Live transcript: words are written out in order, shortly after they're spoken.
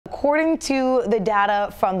according to the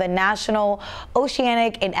data from the National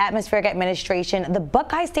Oceanic and Atmospheric Administration, the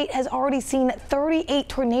Buckeye State has already seen 38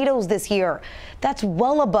 tornadoes this year. That's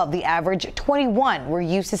well above the average 21 we're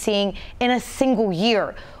used to seeing in a single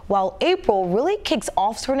year. While April really kicks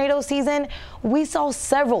off tornado season, we saw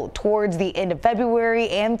several towards the end of February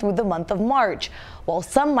and through the month of March. While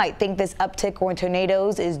some might think this uptick in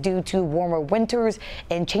tornadoes is due to warmer winters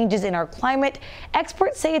and changes in our climate,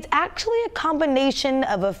 experts say it's actually a combination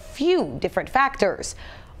of a few different factors.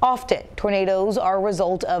 Often, tornadoes are a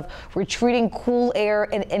result of retreating cool air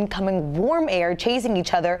and incoming warm air chasing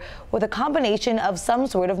each other with a combination of some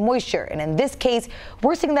sort of moisture. And in this case,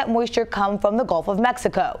 we're seeing that moisture come from the Gulf of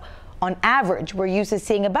Mexico. On average, we're used to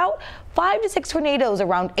seeing about 5 to 6 tornadoes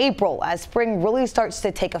around April as spring really starts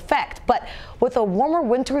to take effect. But with a warmer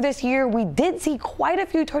winter this year, we did see quite a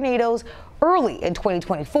few tornadoes early in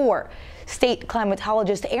 2024. State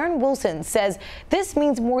climatologist Aaron Wilson says this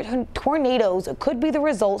means more tornadoes could be the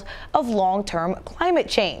result of long-term climate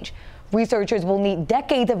change. Researchers will need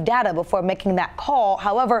decades of data before making that call.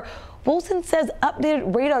 However, Wilson says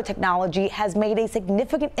updated radar technology has made a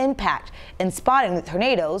significant impact in spotting the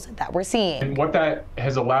tornadoes that we're seeing. And what that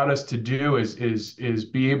has allowed us to do is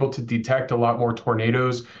be able to detect a lot more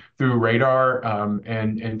tornadoes through radar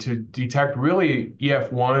and to detect really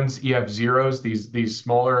EF1s, EF0s, these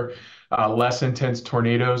smaller, less intense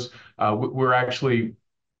tornadoes. We're actually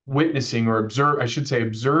witnessing or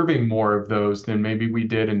observing more of those than maybe we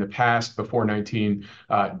did in the past before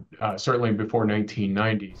certainly before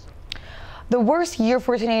 1990s. The worst year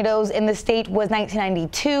for tornadoes in the state was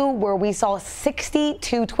 1992, where we saw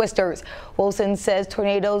 62 twisters. Wilson says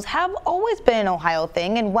tornadoes have always been an Ohio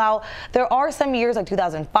thing, and while there are some years like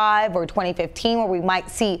 2005 or 2015 where we might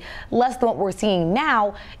see less than what we're seeing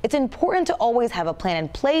now, it's important to always have a plan in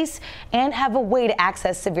place and have a way to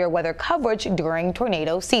access severe weather coverage during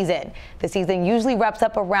tornado season. The season usually wraps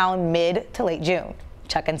up around mid to late June.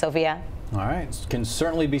 Chuck and Sophia. All right, can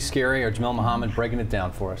certainly be scary. Or Jamel Muhammad breaking it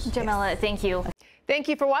down for us. Jamela, thank you. Thank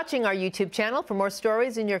you for watching our YouTube channel. For more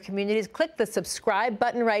stories in your communities, click the subscribe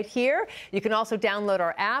button right here. You can also download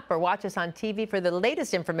our app or watch us on TV for the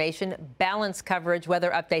latest information, balanced coverage,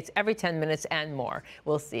 weather updates every 10 minutes and more.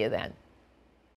 We'll see you then.